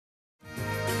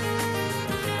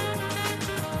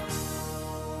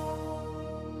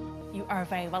are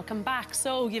very welcome back.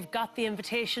 So you've got the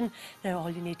invitation. Now all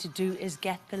you need to do is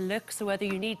get the look. So whether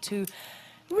you need to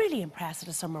really impress at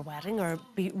a summer wedding or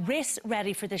be race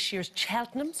ready for this year's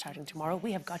Cheltenham starting tomorrow,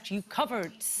 we have got you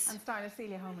covered. And stylist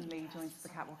Celia Holman Lee joins the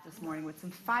catwalk this morning with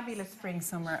some fabulous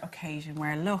spring-summer occasion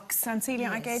wear looks. And Celia,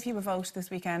 yes, I gave you a vote this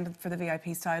weekend for the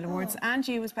VIP Style Awards, and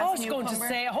you as best newcomer. I was going to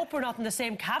say, I hope we're not in the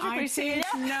same category, Celia.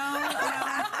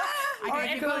 No. I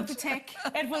gave you both the tick.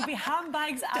 It will be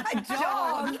handbags at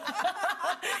dawn.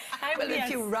 Well, a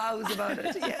few rows about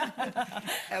it, yeah.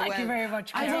 Thank you very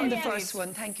much. I won the first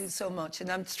one, thank you so much. And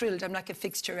I'm thrilled. I'm like a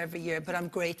fixture every year, but I'm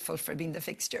grateful for being the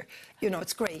fixture. You know,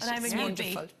 it's great. And it's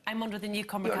wonderful. I'm under the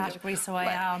newcomer category, so I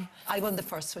am. I won the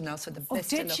first one now, so the best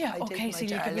did of you? luck. Okay, so you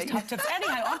give me top tips.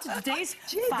 Anyhow, on to today's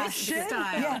fashion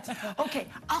style. Yeah. Okay,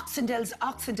 Oxendales,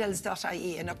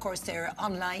 oxendales.ie, and of course they're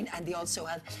online, and they also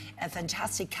have a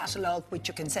fantastic catalogue which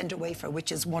you can send away for,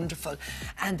 which is wonderful.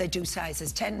 And they do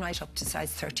sizes 10 right up to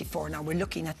size 34. Now we're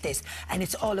looking at this, and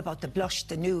it's all about the blush,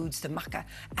 the nudes, the maca,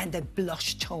 and the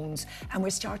blush tones. And we're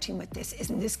starting with this.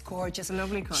 Isn't this gorgeous? A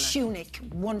lovely colour. Tunic,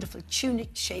 wonderful tunic,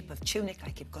 shape of tunic. I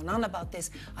keep going on about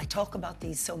this. I talk about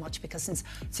these so much because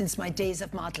since my days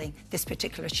of modelling, this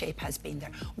particular shape has been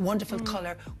there. Wonderful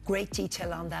colour, great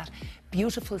detail on that.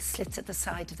 Beautiful slits at the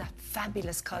side of that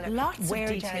fabulous colour. Lots of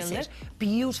detail.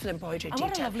 Beautiful embroidered detail.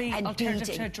 What a lovely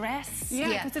alternative to a dress.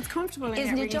 Yeah, because it's comfortable. Isn't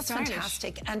it really just stylish.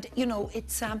 fantastic? And you know,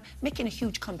 it's making a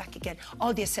huge comeback again.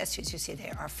 All the accessories you see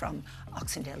there are from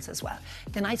Oxendales as well.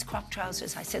 The nice crop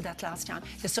trousers, I said that last time.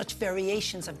 There's such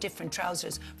variations of different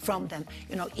trousers from them.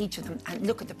 You know, each of them. And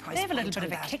look at the price. They have a little bit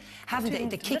of a kick, haven't they?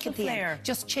 The kick at the flair. end,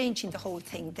 just changing the whole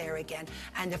thing there again.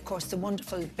 And of course, the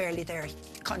wonderful barely there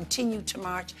continue to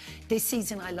march. This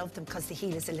season, I love them because the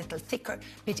heel is a little thicker,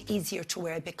 a bit easier to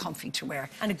wear, a bit comfy to wear.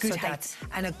 And a good height.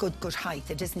 And a good height.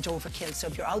 It isn't overkill. So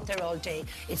if you're out there all day,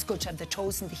 it's good to have the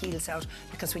toes and the heels out,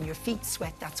 because when your feet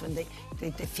sweat, that's when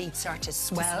the feet start to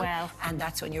swell, and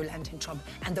that's when you'll land in trouble.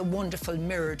 And the wonderful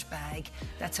mirrored bag.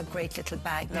 That's a great little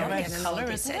bag. The red colour,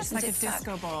 isn't it? Like a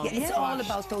disco ball. Yeah, it's all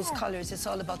about those colours. It's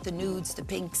all about the nudes, the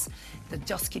pinks, the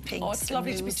dusky pinks. Oh, it's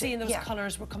lovely to be seeing those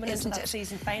colours. We're coming into that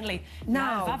season finally.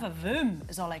 Now, Vava-voom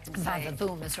is all I can say.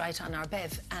 Vava-voom is right on our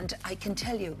bev. And I can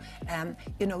tell you,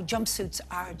 you know, jumpsuits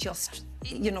are just,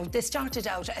 you know, they started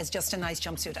out as just a nice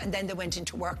jumpsuit, and then they went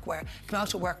into workwear, come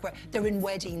out of workwear. They're in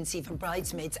weddings, even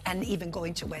bridesmaids, and even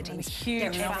going to weddings.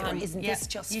 Huge fan. Isn't this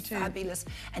just fabulous?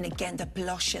 And again, the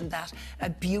blush in that, a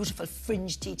beautiful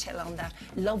fringe detail on that,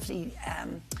 lovely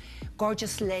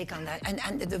gorgeous leg on that,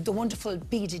 and the wonderful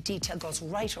beaded detail goes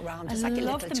right around. It's like a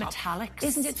little top. I love the metallics.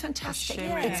 Isn't it fantastic?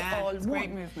 It's all one. Great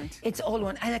movement. It's all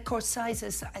one. And of course,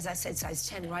 sizes, as I said, size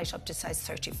 10 right up to size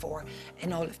 34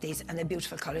 in all of these, and the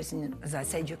beautiful colours. And as I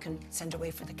said, you can send away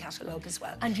for the catalogue as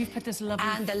well. And you've put this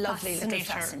lovely little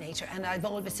fascinator. And I've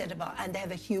always said about, and they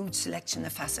have a huge selection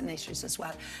of fascinators as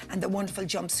well. And the wonderful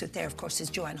jumpsuit there, of course,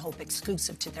 is Joanne Hope,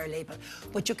 exclusive to their label.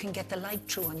 But you can get the light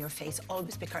through on your face.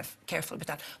 Always be careful with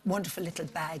that. Wonderful little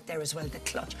bag there as well, the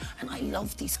clutch. And I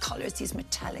love these colours, these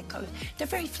metallic colours. They're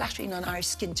very flattering on our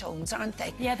skin tones, aren't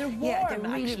they? Yeah, they're warm, yeah, they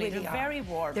really, actually. Really they're are. very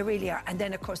warm. They really are. And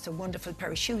then, of course, the wonderful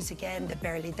pair of shoes again, the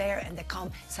barely there, and they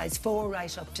come size 4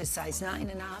 right up to size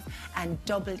 9.5, and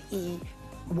double E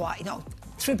wide, no,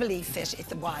 triple E fit at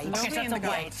the wide. Okay, so that's a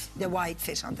wide. The wide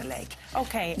fit on the leg.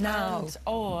 Okay, now,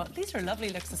 these are lovely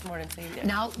looks this morning, Celia.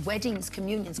 Now, weddings,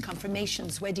 communions,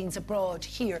 confirmations, weddings abroad,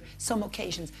 here, some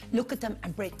occasions, look at them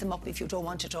and break them up if you don't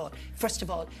want it all. First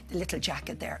of all, the little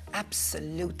jacket there,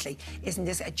 absolutely. Isn't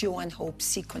this a Joanne Hope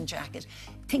sequin jacket?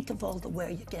 Think of all the wear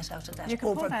you get out of that. You can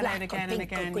over pull that black out again or pink and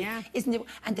again, or green. yeah. Isn't it?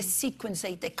 And the sequins,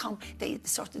 they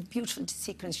sort of beautiful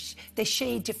sequins. They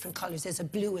shade different colours. There's a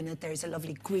blue in it. There's a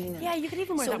lovely green in it. Yeah, you could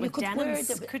even wear that with denims.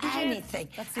 So you could wear anything.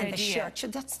 That's the and idea. The shirt. So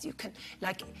that's, you can,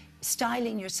 like,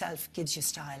 styling yourself gives you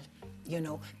style. You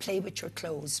know, play with your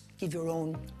clothes, give your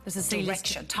own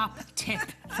direction. Top tip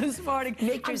this morning.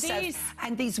 Make yourself,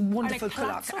 and these wonderful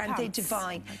culottes, aren't they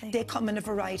divine? They come in a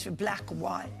variety of black,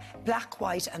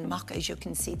 white, and mocha, as you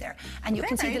can see there. And you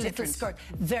can see the little skirt,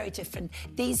 very different.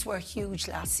 These were huge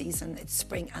last season, it's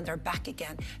spring, and they're back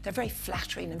again. They're very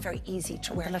flattering and very easy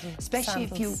to wear, especially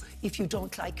if you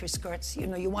don't like your skirts. You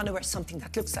know, you want to wear something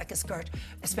that looks like a skirt,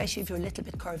 especially if you're a little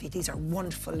bit curvy. These are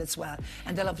wonderful as well,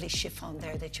 and the lovely chiffon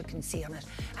there that you can see on it.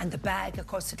 And the bag, of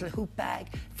course, little hoop bag,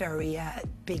 very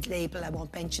big label, I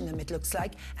won't mention them, it looks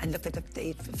like, and look at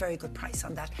the very good price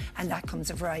on that, and that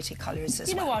comes a variety of colours as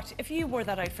well. You know what, if you wore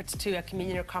that outfit to a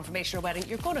communion or confirmation or wedding,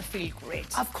 you're going to feel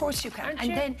great. Of course you can.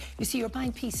 And then, you see, you're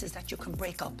buying pieces that you can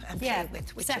break up and play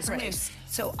with, which is great.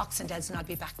 So, Oxendales, and I'll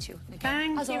be back to you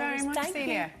again. Thank you very much, Thank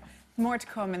Celia. More to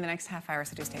come in the next half hour,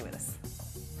 so do stay with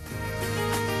us.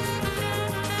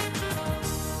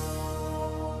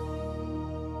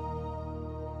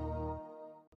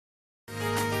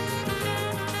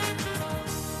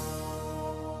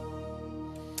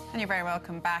 you're very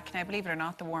welcome back. Now, believe it or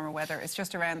not, the warmer weather is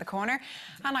just around the corner,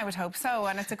 and I would hope so.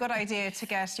 And it's a good idea to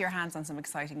get your hands on some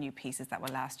exciting new pieces that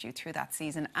will last you through that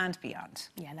season and beyond.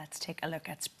 Yeah, let's take a look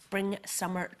at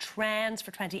spring-summer trends for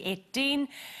 2018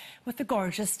 with the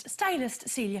gorgeous stylist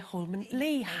Celia Holman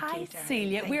Lee. Hi,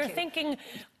 Celia. We're thinking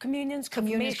communions,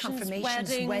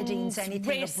 confirmations, weddings,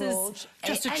 anything races, abroad,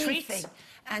 just a treat.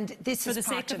 And this is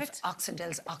part of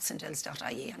Oxendales,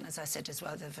 Oxendales.ie, and as I said as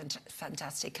well, the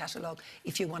fantastic catalogue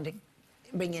if you want to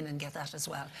bring in and get that as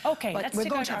well. Okay, but let's we're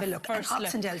take going to have a look. look. And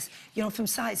Oxendales, you know, from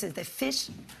sizes, they fit,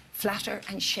 flatter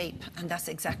and shape, and that's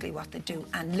exactly what they do.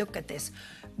 And look at this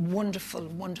wonderful,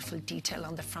 wonderful detail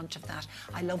on the front of that.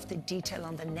 I love the detail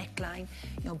on the neckline.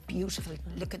 You know, beautiful.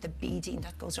 Look at the beading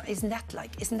that goes around. Isn't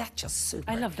that just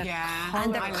super? I love that. Yeah,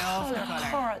 and the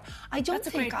colour. I don't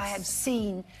think I have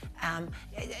seen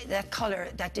that colour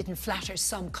that didn't flatter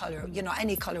some colour. You know,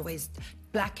 any colourways.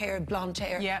 Black hair, blonde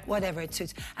hair, whatever it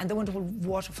suits. And the wonderful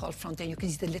waterfall front there, you can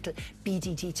see the little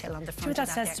beady detail on the front of that.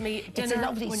 Says to me, it's a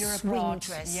lovely when you're swing abroad.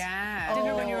 dress. Yeah.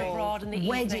 Dinner when you're abroad in the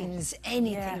weddings,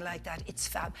 anything like that. It's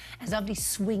fab. There's a lovely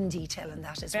swing detail in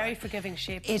that as well. Very forgiving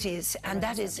shape. It is, and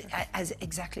that is as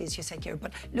exactly as you said here.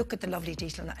 But look at the lovely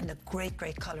detail and the great,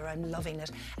 great colour. I'm loving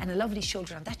it. And a lovely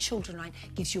shoulder line. That shoulder line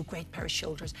gives you a great pair of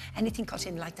shoulders. Anything cut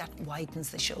in like that widens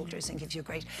the shoulders and gives you a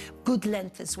great good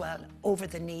length as well over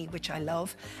the knee, which I love.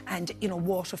 And you know,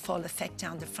 waterfall effect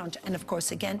down the front. And of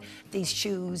course, again, these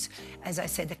shoes, as I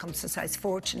said, they come to size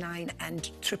 4 to 9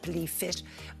 and triple E fit,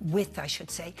 width, I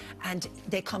should say. And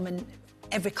they come in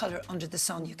every colour under the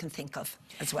sun you can think of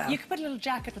as well. You could put a little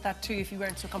jacket with that too if you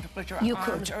weren't so comfortable with your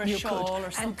arms, or a shawl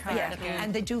or some kind of...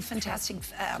 And they do fantastic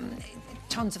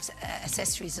tons of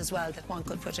accessories as well that one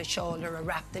could put a shawl or a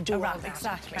wrap. They do all that.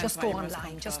 Exactly. Just go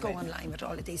online with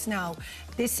all of these. Now,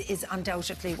 this is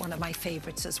undoubtedly one of my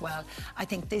favourites as well. I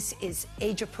think this is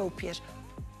age appropriate.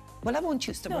 Well, I won't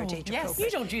use the word age appropriate.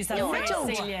 You don't use that word,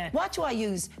 Celia. What do I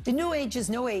use? The new age is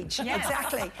no age. Yeah.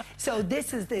 Exactly. So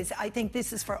this. I think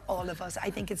this is for all of us. I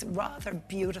think it's rather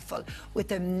beautiful with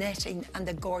the netting and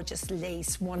the gorgeous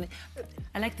lace.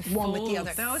 I like the one with the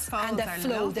other. Those folds and the are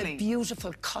flow, lovely. the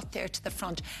beautiful cut there to the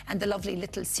front, and the lovely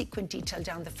little sequin detail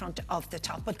down the front of the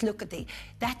top. But look at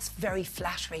that's very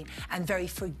flattering and very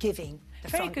forgiving.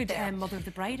 Very good Mother of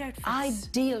the Bride outfits.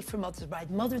 Ideal for Mother of the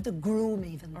Bride, Mother of the Groom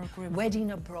even, or groom.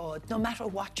 Wedding abroad, no matter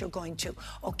what you're going to.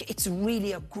 Okay, it's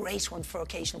really a great one for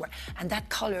occasion wear. And that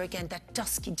colour again, that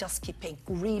dusky pink,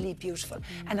 really beautiful.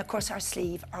 And of course our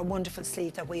sleeve, our wonderful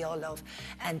sleeve that we all love.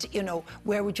 And you know,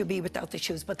 where would you be without the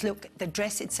shoes? But look, the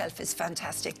dress itself is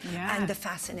fantastic. And the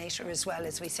fascinator as well,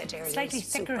 as we said earlier. Slightly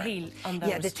thicker heel on those.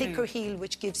 Yeah, the thicker heel,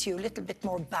 which gives you a little bit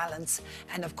more balance.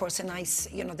 And of course a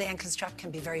nice, you know, the ankle strap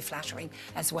can be very flattering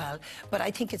as well. But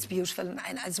I think it's beautiful,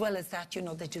 and as well as that, you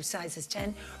know, they do sizes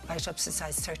 10 right up to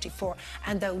size 34,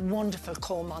 and the wonderful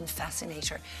comb-on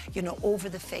fascinator, you know, over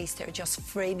the face. They're just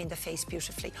framing the face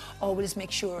beautifully. Always make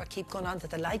sure I keep going on that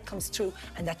the light comes through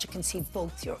and that you can see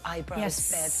both your eyebrows,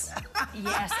 Bev.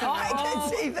 Yes. I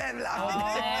can see Bev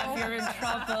laughing. Bev, you're in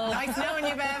trouble. Nice knowing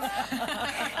you,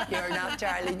 Bev. You're not,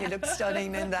 darling. You look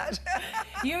stunning in that.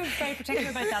 You're very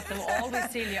particular about that, though. Always,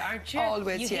 Celia, aren't you?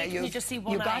 Always, You just see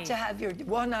one eye. You've got to have your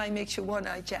one eye, makes you one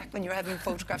eye, Jack, when you're having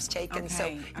photographs taken. So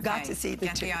you've got to see the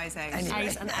two. The eyes out. Anyway.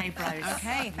 Eyes and eyebrows.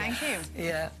 Okay, thank you.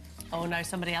 Yeah. Oh, now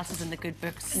somebody else is in the good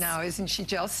books. Now, isn't she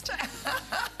just?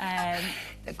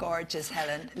 The gorgeous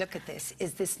Helen. Look at this.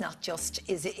 Is this not just,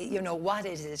 is it, you know, what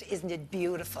is it? Isn't it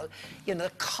beautiful? You know,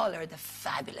 the colour, the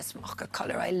fabulous mocha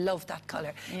colour. I love that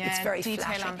colour. Yeah, it's very detail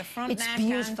flattering. on the front it's neck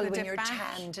beautiful and the when you're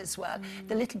back. tanned as well.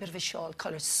 The little bit of a shawl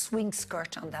colour, swing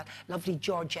skirt on that, lovely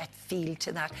Georgette feel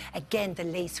to that. Again, the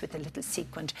lace with the little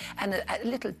sequined and a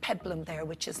little peplum there,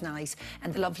 which is nice,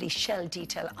 and the lovely shell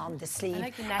detail on the sleeve. I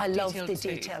like the neck love detail the too.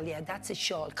 detail. Yeah, that's a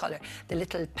shawl colour. The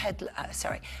little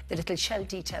the little shell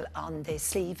detail on the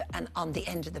sleeve and on the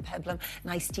end of the peplum.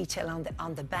 Nice detail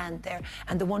on the band there,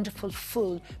 and the wonderful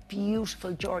full,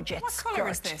 beautiful Georgette skirt. What colour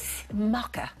is this?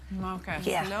 Mocha. Mocha.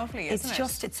 Yeah, it's lovely, isn't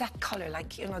it? It's that colour,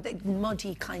 like, you know, the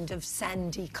muddy kind of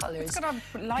sandy colours. It's got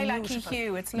a lilac-y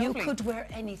hue. It's lovely. You could wear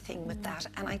anything with that,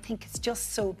 and I think it's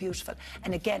just so beautiful.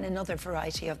 And again, another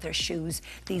variety of their shoes,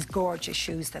 these gorgeous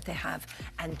shoes that they have,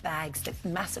 and bags, the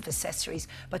massive accessories,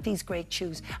 but these great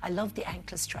shoes. I love the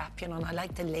ankle strap, you know, and I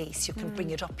like the lace. You can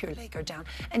bring it up your leg or down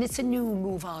down. And it's a new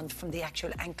move on from the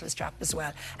actual ankle strap as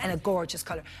well, and a gorgeous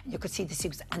colour. You could see the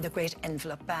sequins and the great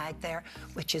envelope bag there,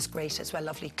 which is great as well.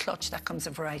 Lovely clutch that comes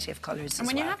in a variety of colours. And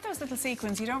when you have those little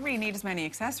sequins, you don't really need as many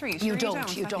accessories. You sure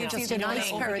don't. Just a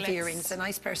nice pair of earrings, a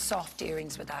nice pair of soft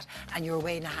earrings with that, and you're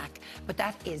away in a hack. But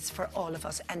that is for all of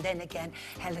us. And then again,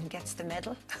 Helen gets the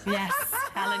medal. Yes,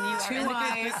 Helen, you two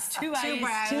eyes, two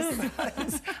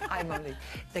brows. I'm only,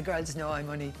 the girls know I'm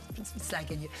only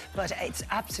slagging you. But it's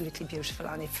absolutely beautiful,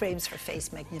 and it frames her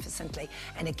face magnificently.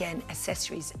 And again,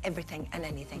 accessories, everything and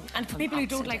anything. And for people who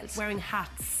don't like wearing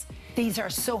hats, these are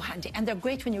so handy, and they're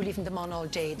great when you're leaving them on all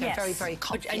day. They're very, very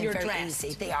comfy and very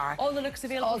easy. They are. All the looks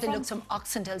available. All the looks on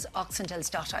Oxendales,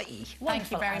 oxendales.ie.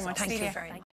 Thank you very much. Thank you very much.